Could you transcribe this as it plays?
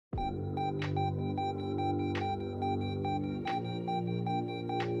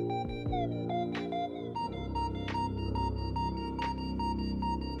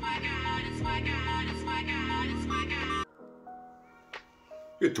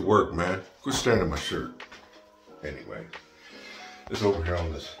Get to work, man. Quit staring at my shirt. Anyway, it's over here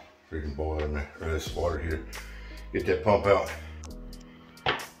on this freaking boiler, man, or this water here. Get that pump out.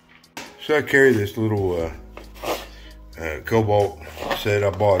 So I carry this little Cobalt set. I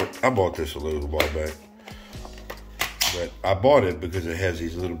bought this a little while back, but I bought it because it has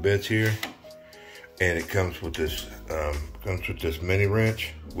these little bits here, and it comes with this mini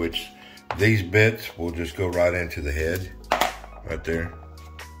wrench, which these bits will just go right into the head, right there.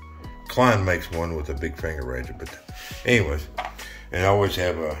 Klein makes one with a big finger wrench, but anyways, and I always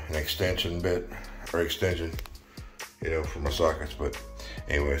have an extension bit or extension, you know, for my sockets. But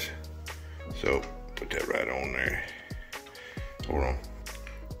anyways, so put that right on there. Hold on.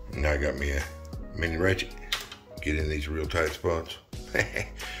 Now I got me a mini wrench. Get in these real tight spots.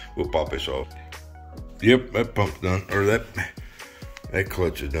 We'll pop this off. Yep, that pump's done, or that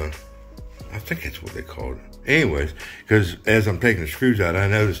clutch is done. I think that's what they called it. Anyways, because as I'm taking the screws out, I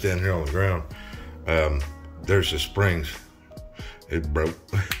noticed down here on the ground, there's the springs. It broke.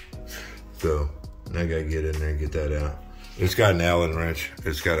 So now I gotta get in there and get that out. It's got an Allen wrench.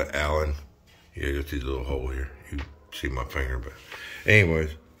 It's got an Allen. Yeah, you see the little hole here. You see my finger, but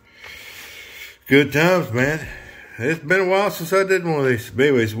anyways. Good times, man. It's been a while since I did one of these. But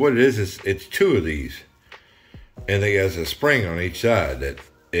anyways, what it is it's two of these. And they got a spring on each side that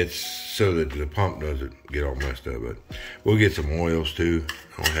it's so that the pump doesn't get all messed up. But we'll get some oils too.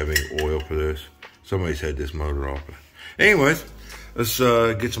 I don't have any oil for this. Somebody's had this motor off. But anyways, let's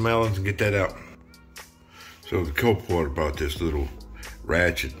get some Allens and get that out. So the Copart bought this little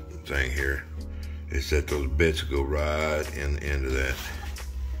ratchet thing here. It's that those bits go right in the end of that.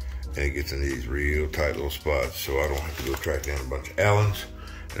 And it gets in these real tight little spots, so I don't have to go track down a bunch of Allens.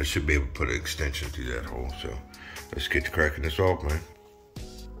 I should be able to put an extension through that hole. So let's get to cracking this off, man.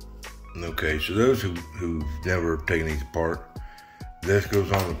 Okay, so those who've never taken these apart, this goes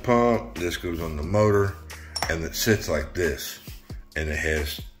on the pump, this goes on the motor, and it sits like this. And it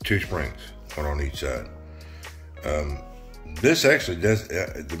has two springs, one on each side. This actually does,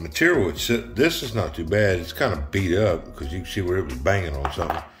 the material, this is not too bad. It's kind of beat up because you can see where it was banging on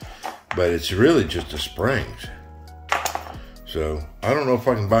something. But it's really just the springs. So I don't know if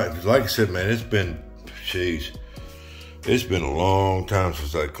I can buy it. Like I said, man, it's been, jeez, it's been a long time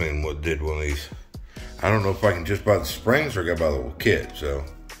since I did one of these. I don't know if I can just buy the springs or I got to buy the whole kit. So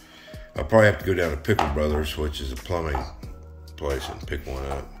I'll probably have to go down to Pickle Brothers, which is a plumbing place, and pick one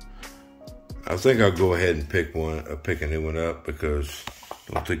up. I think I'll go ahead and pick a new one up because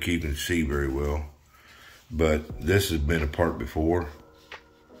I don't think you can see very well. But this has been apart before.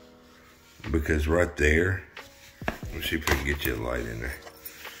 Because right there, let's see if we can get you a light in there.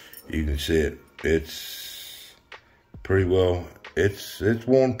 You can see it. It's pretty well, it's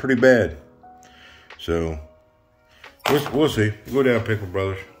worn pretty bad. So we'll see. We'll go down to Pickle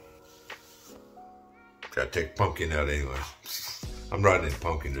Brothers. Gotta take pumpkin out anyway. I'm riding in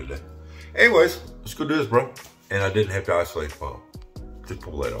pumpkin today. Anyways, let's go do this, bro. And I didn't have to isolate the pump. Just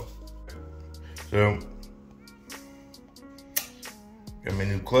pull that off. So, got my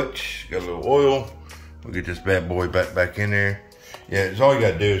new clutch, got a little oil. We'll get this bad boy back in there. Yeah, it's all you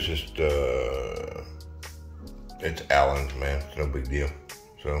gotta do is just, it's Allen's, man. It's no big deal.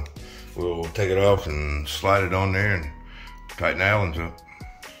 So, we'll take it off and slide it on there and tighten Allen's up.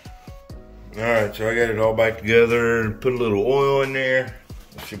 All right, so I got it all back together. Put a little oil in there.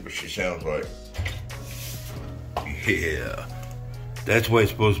 Let's see what she sounds like. Yeah, that's the way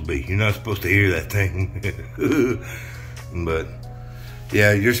it's supposed to be. You're not supposed to hear that thing. But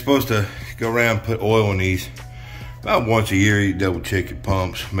yeah, you're supposed to go around and put oil in these. About once a year, you double check your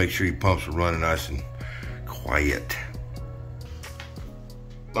pumps. Make sure your pumps are running nice and quiet.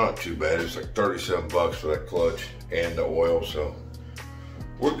 Not too bad. It's like 37 bucks for that clutch and the oil, so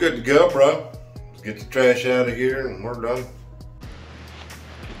we're good to go, bro. Let's get the trash out of here and we're done.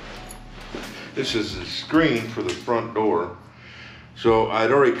 This is the screen for the front door. So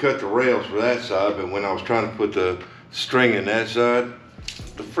I'd already cut the rails for that side, but when I was trying to put the string in that side,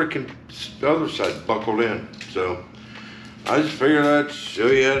 the other side buckled in. So I just figured I'd show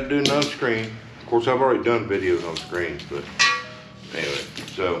you how to do another screen. Of course, I've already done videos on screens, but anyway,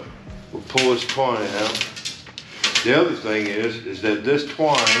 so we'll pull this twine out. The other thing is that this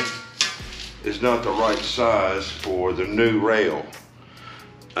twine is not the right size for the new rail.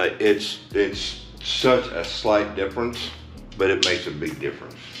 It's such a slight difference, but it makes a big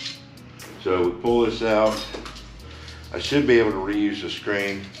difference. So we pull this out. I should be able to reuse the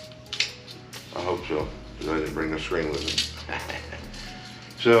screen. I hope so, because I didn't bring the screen with me.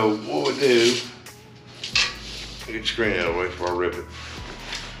 So what we do, get the screen out of the way before I rip it.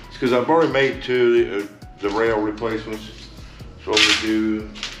 It's because I've already made two of the rail replacements. So what we do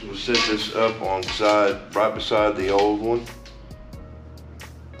is we'll set this up on side, right beside the old one.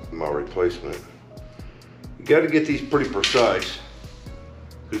 My replacement. You got to get these pretty precise,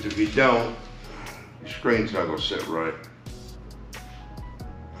 because if you don't, your screen's not going to sit right.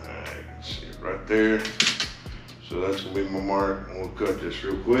 Alright, you can see it right there. So that's going to be my mark. And we'll cut this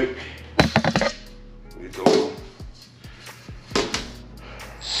real quick. Get the little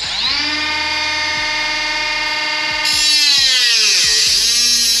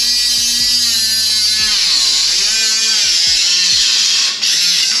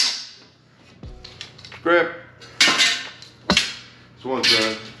scrap. It's one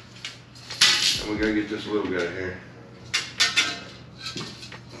side. And we gotta get this little guy here.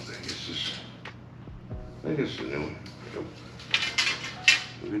 I think it's the new one. Yep.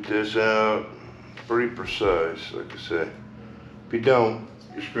 We'll get this out. Pretty precise, like I said. If you don't,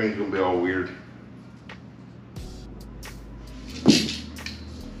 your screen's gonna be all weird. Just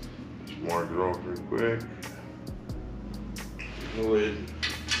mark it off real quick. Go ahead.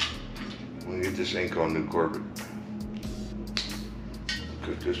 We'll get this ink on new carpet.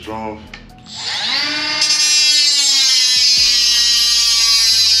 Cut this off.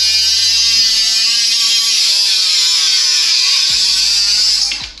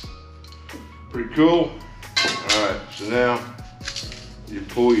 Pretty cool. Alright, so now you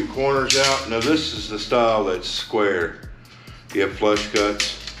pull your corners out. Now this is the style that's square. You have flush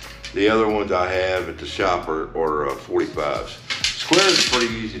cuts. The other ones I have at the shop are 45s. Square is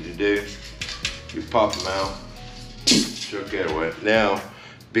pretty easy to do. You pop them out, chuck that away. Now,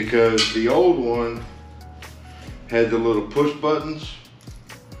 because the old one had the little push buttons,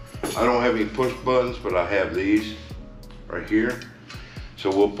 I don't have any push buttons, but I have these right here. So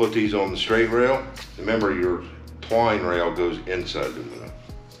we'll put these on the straight rail. Remember, your twine rail goes inside the window.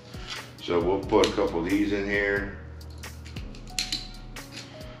 So we'll put a couple of these in here.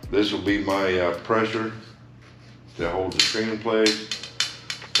 This will be my pressure that holds the screen in place.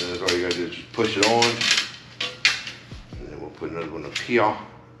 And that's all you gotta do is just push it on. And then we'll put another one up here on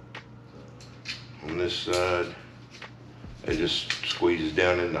this side. It just squeezes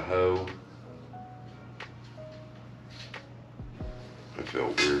down in the hole. That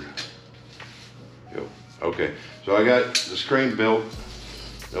felt weird. Yep. Okay, so I got the screen built.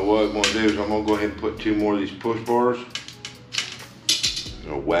 Now what I'm gonna do is I'm gonna go ahead and put 2 more of these push bars.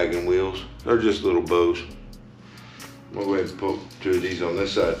 Wagon wheels. They're just little bows. I'm gonna go ahead and put 2 of these on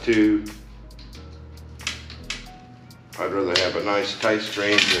this side too. I'd rather have a nice tight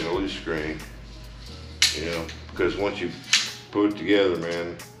screen than a loose screen. You know, because once you put it together,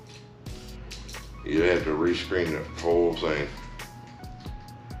 man, you have to rescreen the whole thing.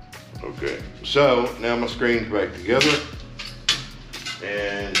 Okay, so now my screen's back together,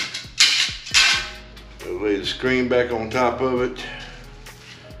 and I'll lay the screen back on top of it.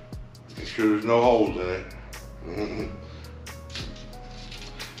 Make sure there's no holes in it.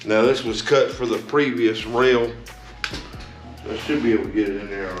 Now this was cut for the previous rail, so I should be able to get it in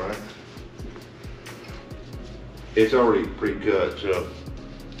there all right. It's already pre-cut, so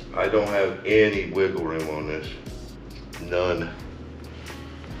I don't have any wiggle room on this. None.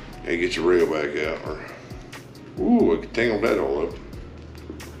 And get your rail back out. Ooh, I can tangle that all up.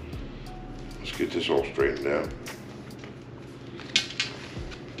 Let's get this all straightened out.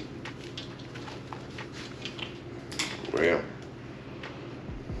 Well,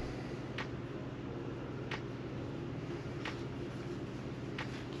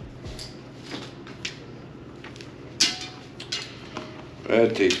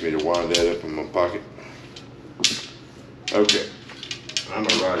 that takes me to wind that up in my pocket. Okay, I'm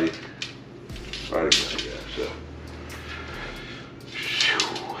a righty guy, so.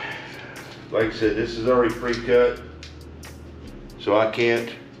 Like I said, this is already pre-cut, so I can't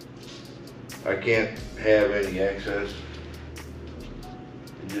have any excess.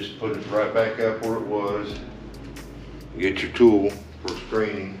 You just put it right back up where it was. Get your tool for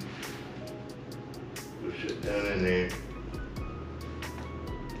screening. Push it down in there.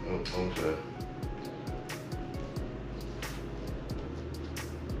 Oh, on side.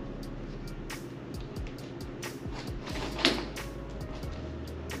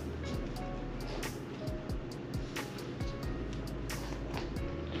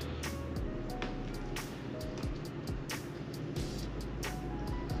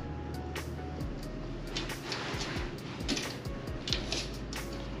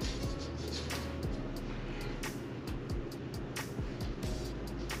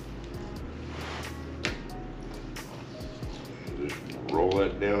 Roll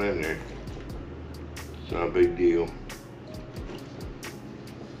that down in there. It's not a big deal.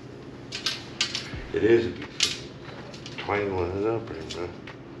 It is tangling it up right now.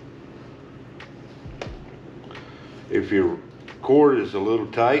 If your cord is a little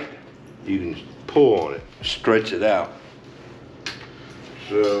tight, you can pull on it, stretch it out.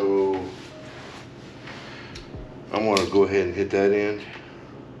 So I'm gonna go ahead and hit that end.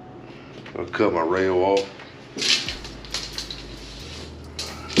 I'll cut my rail off.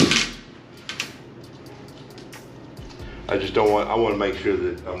 I just don't want, I want to make sure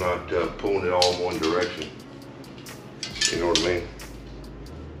that I'm not pulling it all in one direction. You know what I mean?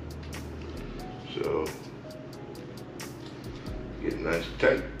 So, get it nice and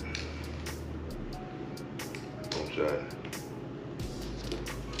tight. One side.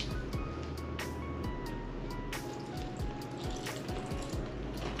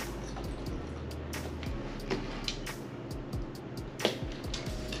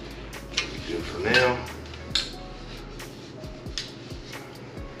 Good for now.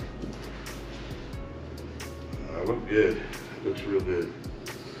 Look good. Looks real good.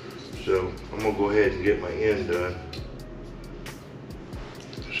 So I'm gonna go ahead and get my end done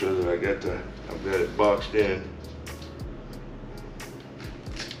so that I've got it boxed in.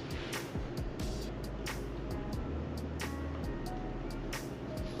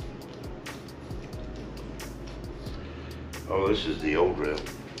 Oh, this is the old rail.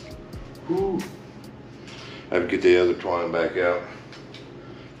 Whew. I have to get the other twine back out.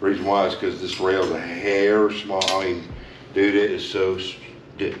 The reason why is because this rail's a hair small. I mean, dude, it is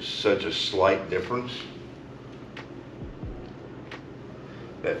such a slight difference.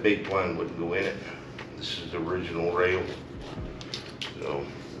 That big twine wouldn't go in it. This is the original rail. So,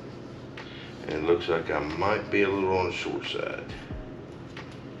 and it looks like I might be a little on the short side.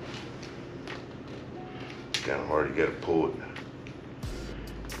 Kind of hard, you gotta pull it.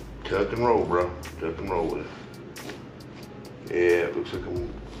 Tuck and roll, bro. Tuck and roll with it. Yeah, it looks like I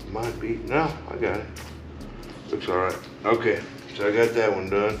might be, no, I got it. Looks all right. Okay, so I got that one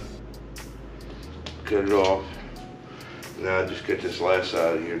done. Cut it off. Now I just got this last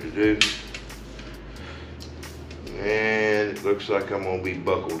side here to do. And it looks like I'm gonna be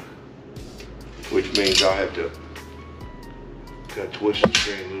buckled, which means I'll have to kind of twist the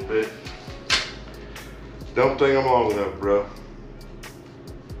string a little bit. Don't think I'm long enough, bro.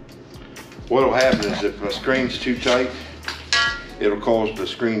 What'll happen is if my screen's too tight, it'll cause the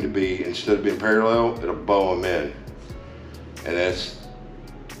screen to be, instead of being parallel, it'll bow them in. And that's,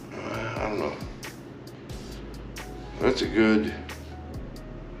 I don't know. That's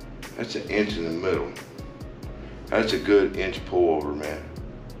an inch in the middle. That's a good inch pull over, man.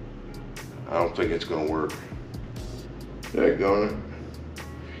 I don't think it's gonna work. Daggone it.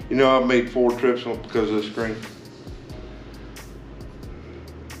 You know, I've made 4 trips because of the screen.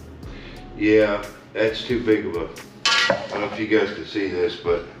 Yeah, that's too big of a, I don't know if you guys can see this,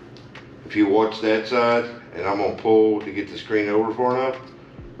 but if you watch that side, and I'm gonna pull to get the screen over far enough,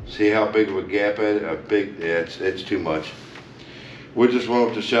 see how big of a gap at it? Yeah, it's too much. We just went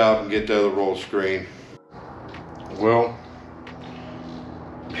up to the shop and get the other roll screen. Well,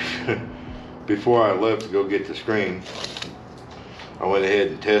 before I left to go get the screen, I went ahead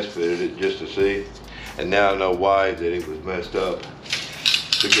and test fitted it just to see, and now I know why that it was messed up.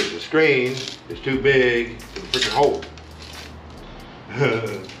 Because the screen is too big for the freaking hole.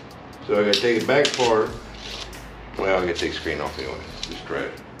 So I gotta take it back apart. Well, I gotta take the screen off anyway, just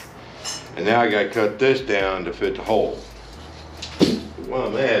drag it. And now I gotta cut this down to fit the hole. While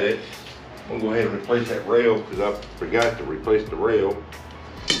I'm at it, I'm gonna go ahead and replace that rail because I forgot to replace the rail.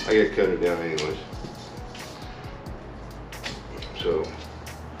 I gotta cut it down anyways. So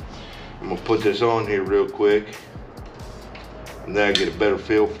I'm gonna put this on here real quick, and then I get a better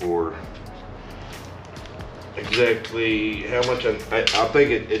feel for exactly how much I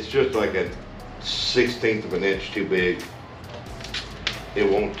think it's just like a 1/16 of an inch too big. It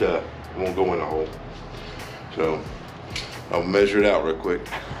won't go in the hole. So I'll measure it out real quick.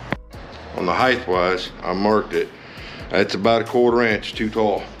 On the height wise, I marked it. That's about 1/4 inch too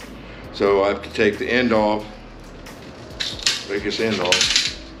tall. So I have to take the end off, take this end off,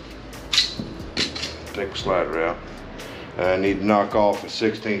 take the slider out. I need to knock off a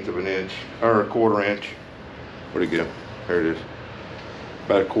 1/16 of an inch, or 1/4 inch. Where'd it go? There it is.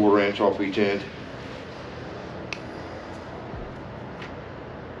 About 1/4 inch off each end.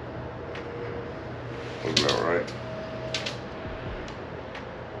 Looks about right.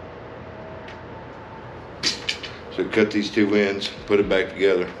 So cut these 2 ends, put it back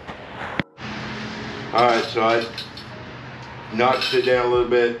together. All right, so I notched it down a little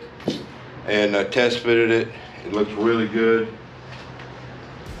bit and I test fitted it. It looks really good.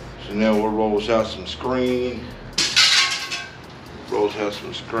 So now we'll roll this out some screen. Rolls out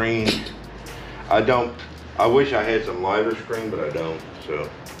some screen. I don't I wish I had some lighter screen, but I don't. So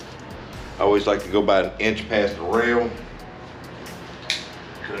I always like to go about an inch past the rail.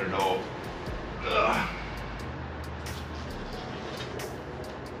 Cut it off. Ugh.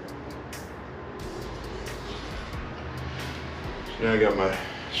 So now I got my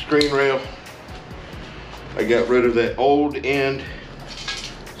screen rail. I got rid of that old end.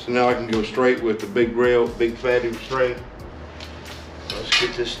 So now I can go straight with the big rail, big fatty string. Let's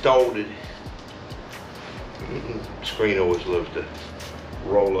get this started. Screen always loves to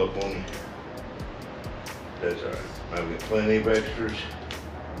roll up on you. That's alright. I've got plenty of extras.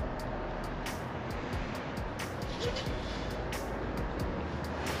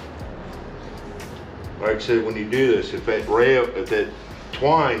 Like I said, when you do this, if that rail, if that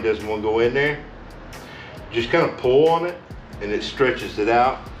twine doesn't want to go in there, just kind of pull on it and it stretches it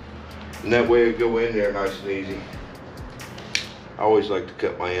out. And that way it'll go in there nice and easy. I always like to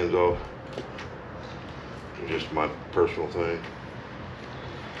cut my ends off. Just my personal thing.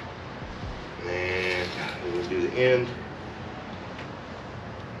 And we'll do the end.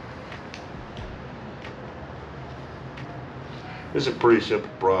 It's a pretty simple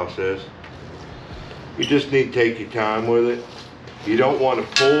process. You just need to take your time with it. You don't want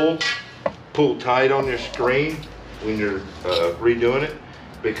to pull tight on your screen when you're redoing it,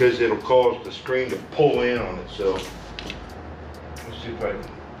 because it'll cause the screen to pull in on itself. Let's see if I can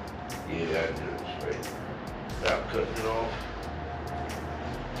get that to it straight without cutting it off.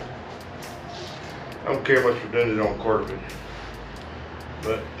 I don't care much for doing it on carpet,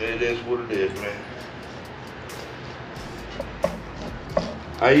 but it is what it is, man.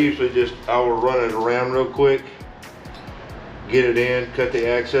 I usually I will run it around real quick, get it in, cut the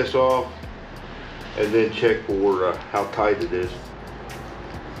access off, and then check for how tight it is.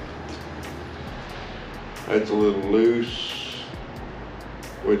 That's a little loose,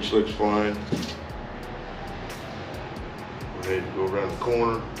 which looks fine. Go ahead and go around the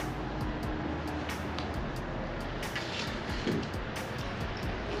corner.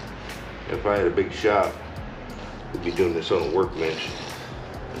 If I had a big shop, we'd be doing this on a workbench.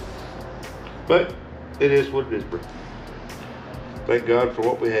 But it is what it is, bro. Thank God for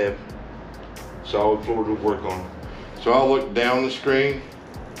what we have. Solid floor to work on. So I'll look down the screen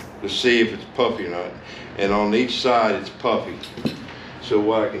to see if it's puffy or not. And on each side it's puffy. So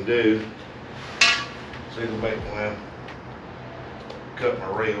what I can do is I go back and cut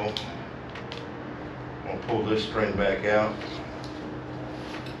my rail. I'm gonna pull this string back out.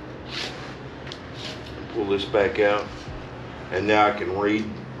 Pull this back out. And now I can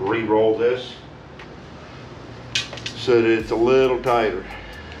re-roll this so that it's a little tighter.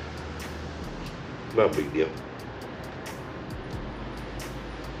 Not a big deal.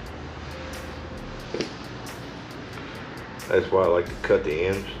 That's why I like to cut the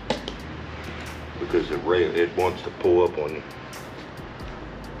ends, because the rail, it wants to pull up on you.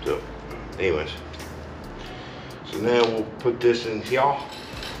 So, anyways. So now we'll put this in here.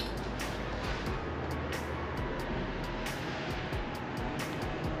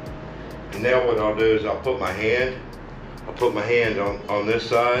 And now what I'll do is I'll put my hand on this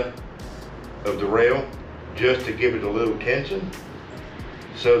side of the rail, just to give it a little tension,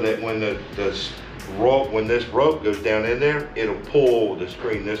 so that when this rope goes down in there, it'll pull the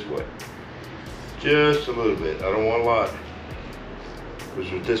screen this way. Just a little bit. I don't want a lot,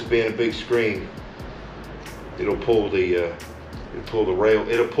 because with this being a big screen, it'll pull the rail.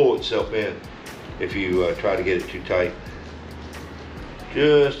 It'll pull itself in if you try to get it too tight.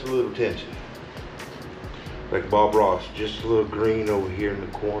 Just a little tension. Like Bob Ross, just a little green over here in the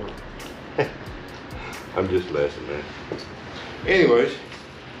corner. I'm just messing, man. Anyways,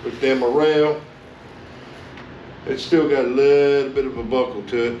 put down my rail. It's still got a little bit of a buckle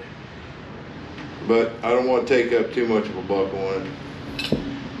to it, but I don't want to take up too much of a buckle on it.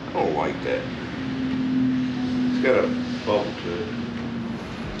 I don't like that. It's got a bubble to it.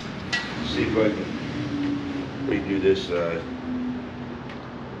 Let's see if I can redo this side.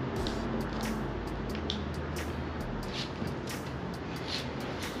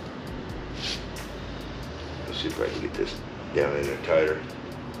 See if I can get this down in there tighter.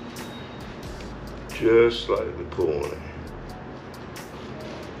 Just slightly pull on it.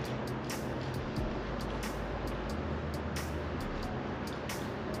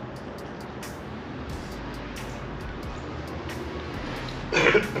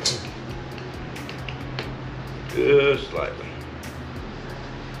 Just slightly.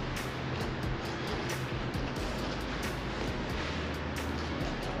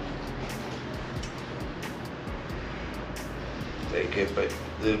 They kept a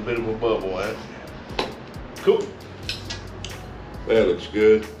little bit of a bubble in it. Cool. That looks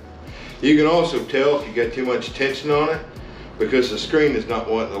good. You can also tell if you got too much tension on it because the screen is not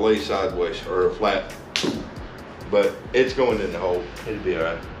wanting to lay sideways or flat. But it's going in the hole. It'll be all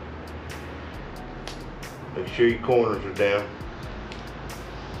right. Make sure your corners are down.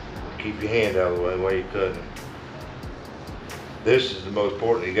 Keep your hand out of the way while you're cutting. This is the most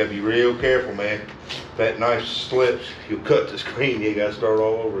important. You gotta be real careful, man. If that knife slips, you'll cut the screen. You gotta start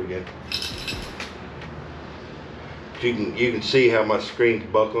all over again. You can see how my screen's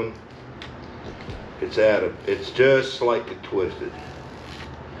buckling. It's just slightly twisted.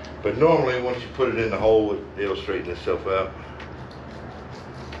 But normally, once you put it in the hole, it'll straighten itself out.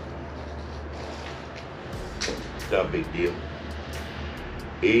 Not a big deal.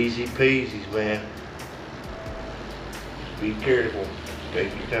 Easy peasies, man. Just be careful.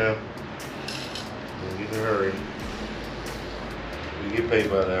 Take your time. Don't get in a hurry. We get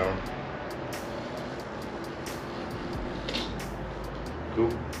paid by the hour. Cool.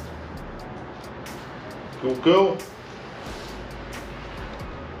 Cool, cool.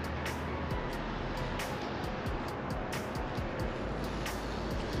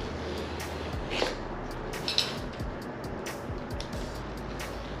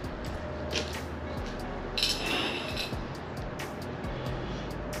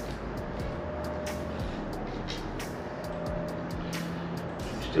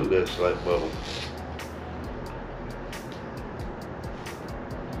 Still got a slight bubble.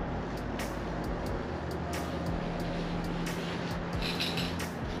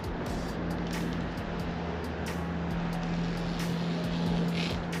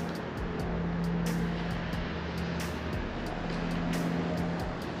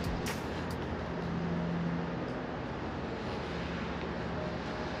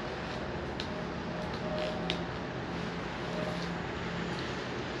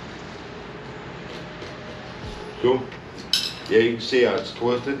 Cool. Yeah, you can see how it's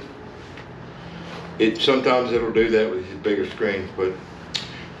twisted. Sometimes it'll do that with these bigger screens, but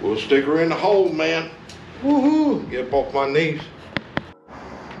we'll stick her in the hole, man. Woohoo! Get up off my knees.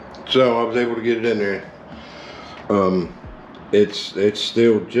 So I was able to get it in there. It's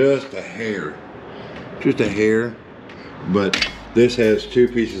still just a hair, but this has 2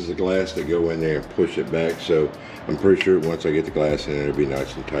 pieces of glass that go in there and push it back. So I'm pretty sure once I get the glass in, it'll be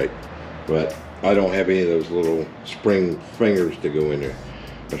nice and tight. But I don't have any of those little spring fingers to go in there.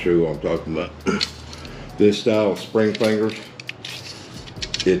 I'll show you what I'm talking about. This style of spring fingers,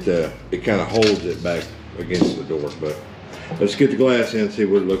 it kind of holds it back against the door. But let's get the glass in and see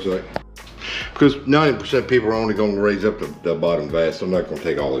what it looks like. Because 90% of people are only going to raise up the bottom glass. I'm not going to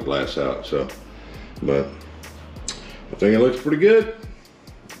take all the glass out. So, but I think it looks pretty good.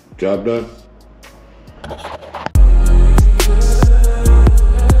 Job done.